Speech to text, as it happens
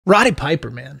Roddy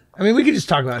Piper, man. I mean, we could just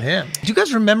talk about him. Do you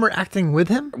guys remember acting with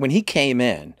him? When he came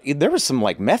in, there was some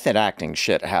like method acting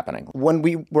shit happening. When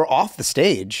we were off the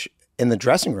stage in the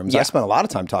dressing rooms, I spent a lot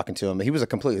of time talking to him. He was a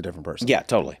completely different person. Yeah,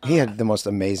 totally. He had the most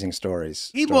amazing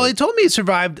stories. Well, he told me he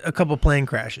survived a couple plane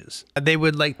crashes. They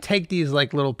would like take these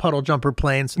like little puddle jumper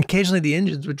planes. And occasionally the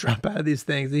engines would drop out of these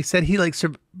things. He said he like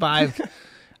survived.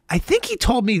 I think he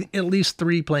told me at least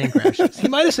 3 plane crashes. He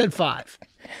might have said 5.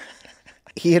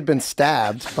 He had been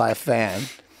stabbed by a fan,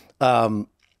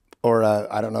 or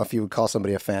I don't know if you would call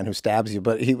somebody a fan who stabs you,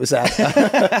 but he was at.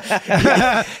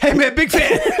 Hey man, big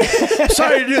fan.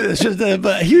 Sorry to do this, just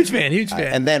a huge fan, huge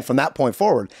fan. And then from that point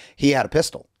forward, he had a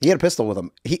pistol. He had a pistol with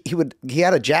him. He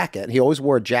had a jacket. He always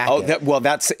wore a jacket.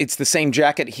 Oh, it's the same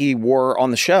jacket he wore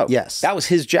on the show. Yes, that was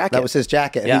his jacket. That was his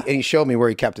jacket. Yeah. And he showed me where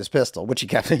he kept his pistol, which he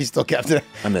kept. He still kept it.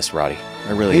 I miss Roddy.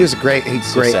 I really. He was a great.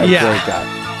 He's great. sad. Great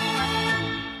guy.